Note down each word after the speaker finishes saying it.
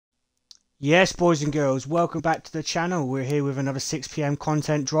Yes, boys and girls, welcome back to the channel. We're here with another 6 PM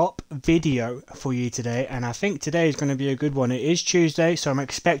content drop video for you today, and I think today is going to be a good one. It is Tuesday, so I'm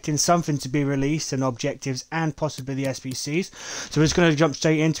expecting something to be released, and objectives and possibly the SBCs. So we're just going to jump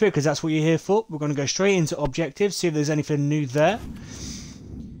straight into it because that's what you're here for. We're going to go straight into objectives, see if there's anything new there.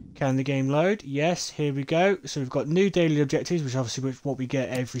 Can the game load? Yes, here we go. So we've got new daily objectives, which obviously is what we get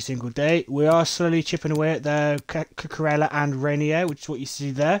every single day. We are slowly chipping away at the Cucurella and Rainier, which is what you see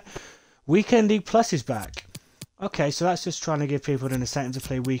there. Weekend League Plus is back. Okay, so that's just trying to give people an incentive to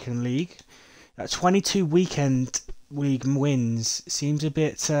play Weekend League. 22 Weekend League wins seems a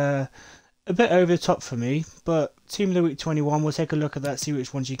bit over the top for me, but Team of the Week 21, we'll take a look at that, see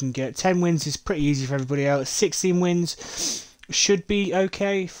which ones you can get. 10 wins is pretty easy for everybody else. 16 wins should be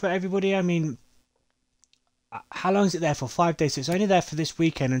okay for everybody. I mean, how long is it there for? 5 days. So it's only there for this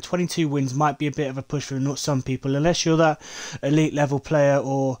weekend, and 22 wins might be a bit of a push for not some people. Unless you're that elite level player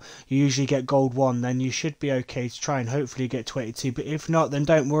or you usually get gold 1, then you should be okay to try and hopefully get 22. But if not, then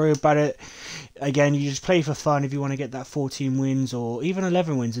don't worry about it. Again, you just play for fun if you want to get that 14 wins or even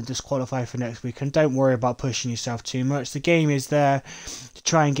 11 wins and just qualify for next week. And don't worry about pushing yourself too much. The game is there to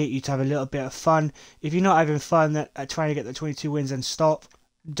try and get you to have a little bit of fun. If you're not having fun at trying to get the 22 wins, then stop.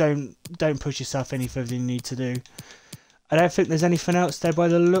 Don't push yourself any further than you need to do. I don't think there's anything else there by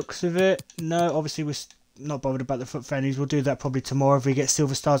the looks of it. No, obviously we're not bothered about the foot friendlies. We'll do that probably tomorrow if we get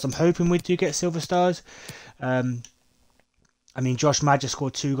silver stars. I'm hoping we do get silver stars. I mean, Josh Madger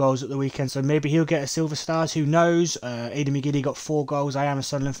scored 2 goals at the weekend, so maybe he'll get a silver stars. Who knows? Aidan McGiddy got 4 goals. I am a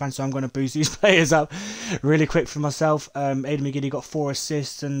Sunderland fan, so I'm going to boost these players up really quick for myself. Aidan McGiddy got 4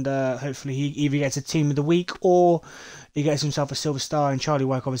 assists, and hopefully he either gets a team of the week or he gets himself a silver star. And Charlie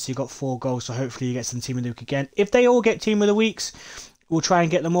Wyke obviously got 4 goals, so hopefully he gets some team of the week again. If they all get team of the weeks, we'll try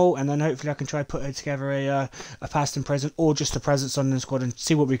and get them all, and then hopefully I can try put together a past and present, or just a present Sunderland squad, and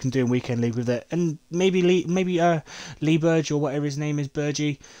see what we can do in Weekend League with it. And maybe Lee Burge, or whatever his name is,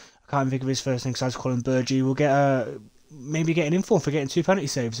 Burgey. I can't think of his first name, so I just call him Burgey. We'll get maybe get an inform for getting 2 penalty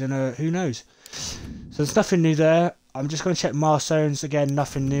saves, and who knows. So there's nothing new there. I'm just going to check milestones again.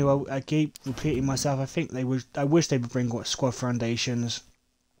 Nothing new. I keep repeating myself. I wish they would bring squad foundations.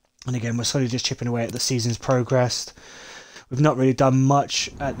 And again, we're slowly just chipping away at the season's progressed. We've not really done much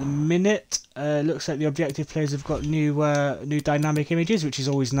at the minute. Looks like the objective players have got new dynamic images, which is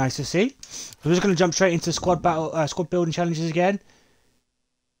always nice to see. We're just going to jump straight into squad building challenges again.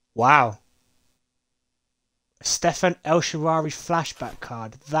 Wow. Stefan El Shaarawy flashback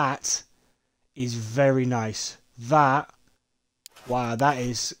card. That is very nice. Wow, that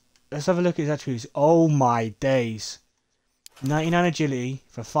is... Let's have a look at his attributes. Oh my days. 99 agility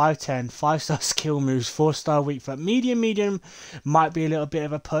for 5'10", 5-star skill moves, 4-star weak foot. Medium might be a little bit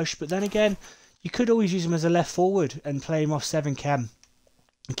of a push, but then again, you could always use him as a left forward and play him off 7 chem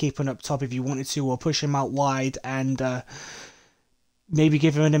and keep him up top if you wanted to, or push him out wide and maybe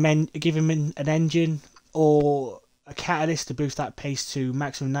give him an engine or a catalyst to boost that pace to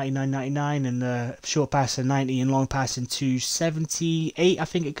maximum 99 and short pass to 90 and long passing to 78. I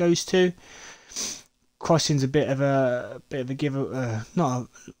think it goes to. Crossing's a bit of a not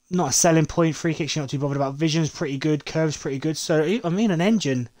a selling point. Free kicks you're not too bothered about. Vision's pretty good. Curve's pretty good. So I mean, an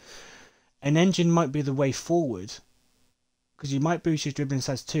engine might be the way forward, because you might boost your dribbling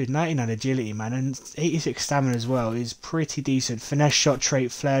stats too. 99 agility, man, and 86 stamina as well is pretty decent. Finesse shot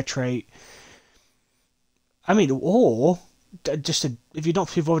trait, flair trait. I mean, or if you're not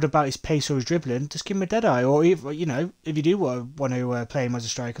too bothered about his pace or his dribbling, just give him a dead eye. Or if you do want to play him as a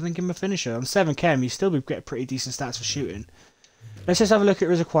striker, then give him a finisher. On 7 chem, you still get pretty decent stats for shooting. Let's just have a look at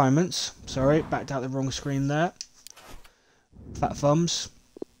his requirements. Sorry, backed out the wrong screen there. Fat thumbs.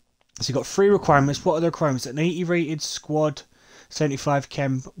 So you've got 3 requirements. What are the requirements? An 80 rated squad, 75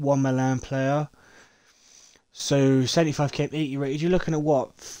 chem, 1 Milan player. So 75 chem, 80 rated. You're looking at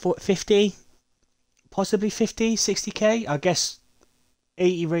what? 50? Possibly 50, 60k. I guess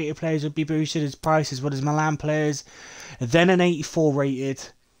 80 rated players would be boosted as price, as well as Milan players. And then an 84 rated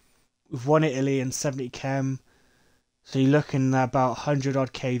with 1 Italy and 70 chem. So you're looking at about 100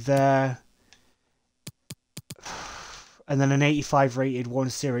 odd k there. And then an 85 rated 1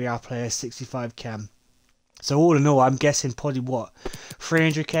 Serie A player, 65 chem. So all in all, I'm guessing probably what,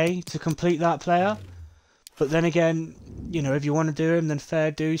 300k to complete that player. But then again, if you want to do him, then fair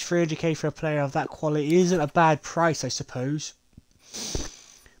dues. 300k for a player of that quality isn't a bad price, I suppose.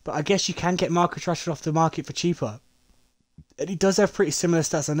 But I guess you can get Marcus Rashford off the market for cheaper. And he does have pretty similar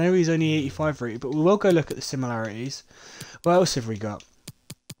stats. I know he's only 85 rated, but we will go look at the similarities. What else have we got?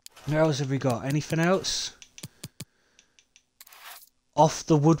 Anything else? Off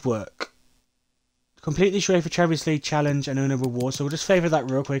the woodwork. Complete this UEFA Champions League challenge and earn a reward. So we'll just favour that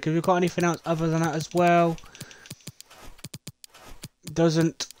real quick. Have you got anything else other than that as well?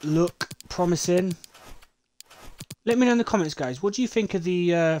 Doesn't look promising. Let me know in the comments, guys. What do you think of the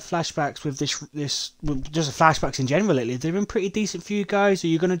flashbacks with this? Well, just the flashbacks in general lately? They've been pretty decent for you guys. Are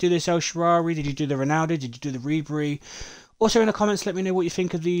you going to do this El Shaarawy? Did you do the Ronaldo? Did you do the Ribery? Also in the comments, let me know what you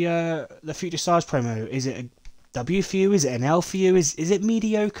think of the Future Stars promo. Is it a W for you? Is it an L for you? Is it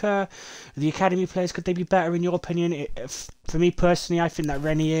mediocre? The academy players, could they be better in your opinion? For me personally, I think that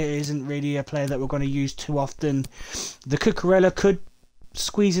Renier isn't really a player that we're going to use too often. The Cucurella could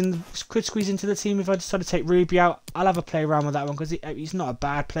squeeze into the team if I decide to take Ruby out. I'll have a play around with that one because he's not a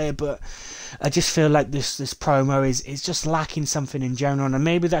bad player, but I just feel like this promo is just lacking something in general, and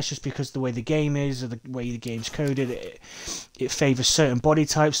maybe that's just because the way the game is or the way the game's coded. It favours certain body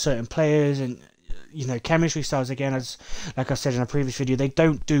types, certain players, and you know, chemistry styles, again, as like I said in a previous video, they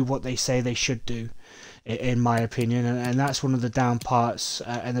don't do what they say they should do, in my opinion, and that's one of the down parts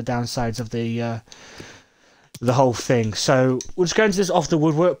and the downsides of the whole thing. So we'll just go into this off the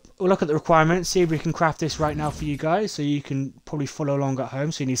woodwork. We'll look at the requirements, see if we can craft this right now for you guys, so you can probably follow along at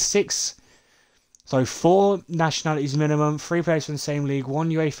home. So you need 4 nationalities minimum, 3 players from the same league, 1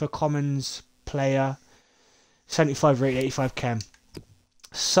 UEFA Commons player, 75 rate, 85 chem.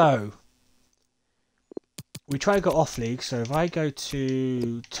 So we try to go off league. So if I go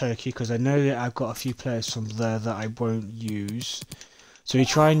to Turkey, because I know that I've got a few players from there that I won't use. So we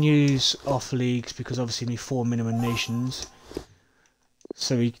try and use off leagues because obviously we need 4 minimum nations.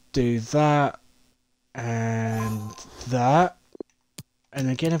 So we do that and that. And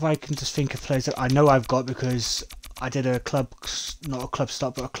again, if I can just think of players that I know I've got, because I did a club, not a club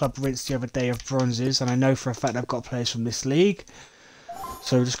stop, but a club rinse the other day of bronzes, and I know for a fact I've got players from this league.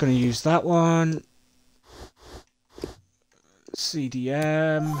 So we're just going to use that one.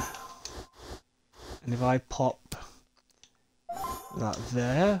 CDM, and if I pop that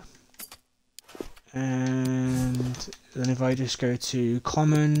there, and then if I just go to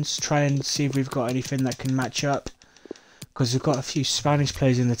commons, try and see if we've got anything that can match up, because we've got a few Spanish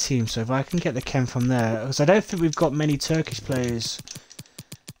players in the team. So if I can get the chem from there, because I don't think we've got many Turkish players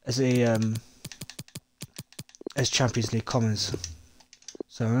as Champions League commons.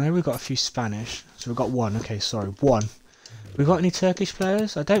 So I know we've got a few Spanish, so we've got 1. Okay, sorry, 1. We got any Turkish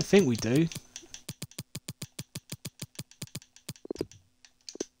players? I don't think we do.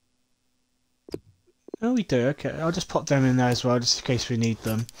 Oh, we do. Okay, I'll just pop them in there as well, just in case we need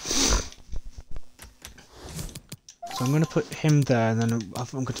them. So I'm going to put him there, and then I'm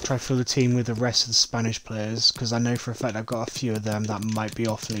going to try to fill the team with the rest of the Spanish players, because I know for a fact I've got a few of them that might be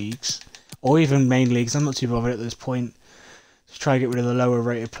off leagues, or even main leagues. I'm not too bothered at this point. Just try to get rid of the lower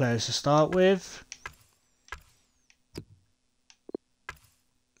rated players to start with.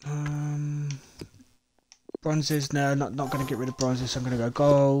 Bronzes, no, not going to get rid of bronzes, so I'm going to go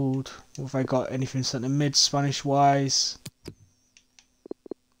gold. What have I got? Anything something mid Spanish wise?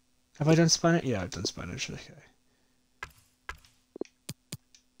 Have I done Spanish? Yeah, I've done Spanish. Okay.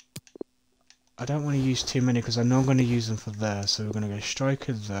 I don't want to use too many because I know I'm going to use them for there, so we're going to go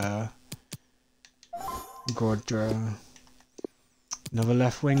striker there. Gordra. Another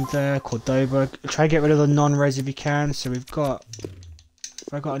left wing there. Cordoba. Try to get rid of the non-res if you can. So we've got.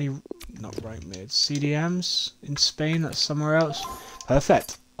 Have I got any? Not right mid. CDMs in Spain, that's somewhere else.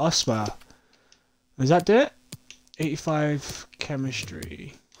 Perfect. Osma. Does that do it? 85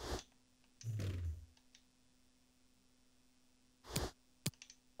 chemistry.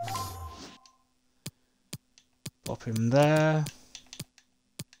 Pop him there.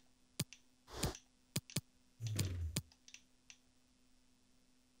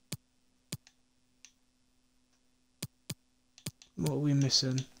 What are we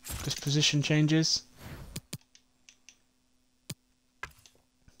missing? Just position changes.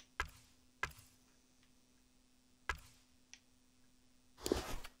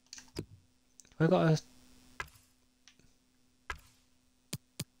 I got a.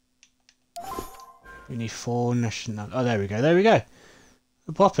 We need 4 national. Oh, there we go. There we go.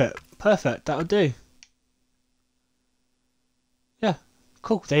 We'll pop it. Perfect. That'll do. Yeah.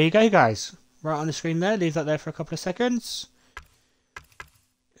 Cool. There you go, guys. Right on the screen there. Leave that there for a couple of seconds.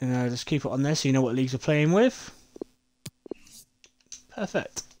 And just keep it on there so you know what leagues we're playing with.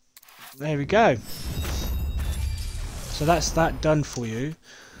 Perfect. There we go. So that's that done for you.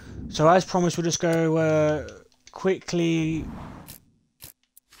 So as promised, we'll just go quickly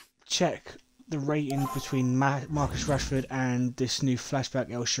check the rating between Marcus Rashford and this new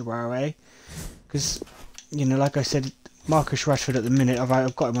flashback El Shaarawy. Because, you know, like I said, Marcus Rashford at the minute,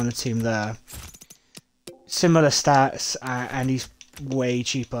 I've got him on the team there. Similar stats, and he's way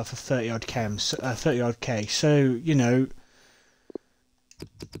cheaper for 30 odd chems, 30 odd K. So, you know,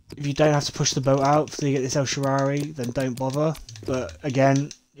 if you don't have to push the boat out to get this El Shaarawy, then don't bother. But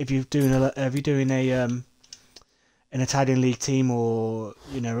again, if you're doing a an Italian league team, or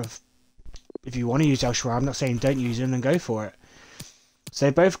you know, if you want to use El Shaarawy, I'm not saying don't use him, then go for it. So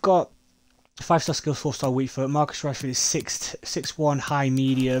they both got 5-star skills, 4-star weak foot. Marcus Rashford is 6'1", high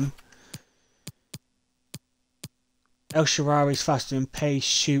medium. El Shaarawy's faster in pace,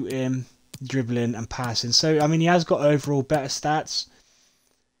 shooting, dribbling, and passing. So I mean, he has got overall better stats,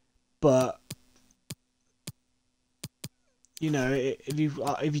 but you know, if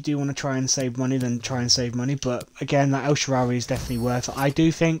you do want to try and save money, then try and save money. But again, that El Shaarawy is definitely worth it. I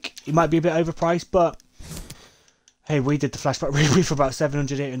do think it might be a bit overpriced, but hey, we did the flashback review for about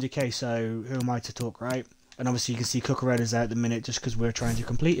 700, 800k, so who am I to talk, right? And obviously you can see Cucurella's there at the minute just because we're trying to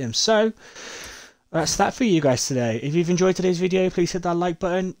complete him. So that's that for you guys today. If you've enjoyed today's video, please hit that like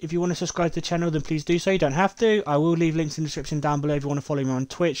button. If you want to subscribe to the channel, then please do so. You don't have to. I will leave links in the description down below if you want to follow me on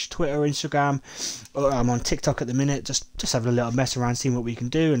Twitch, Twitter, Instagram. Or I'm on TikTok at the minute. Just having a little mess around, seeing what we can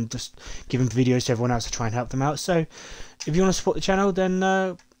do, and just giving videos to everyone else to try and help them out. So if you want to support the channel, then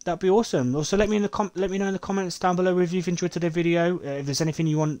that'd be awesome. Also, let me know in the comments down below if you've enjoyed today's video. If there's anything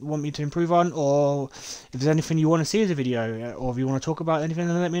you want me to improve on, or if there's anything you want to see as a video, or if you want to talk about anything,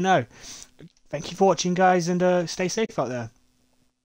 then let me know. Thank you for watching, guys, and stay safe out there.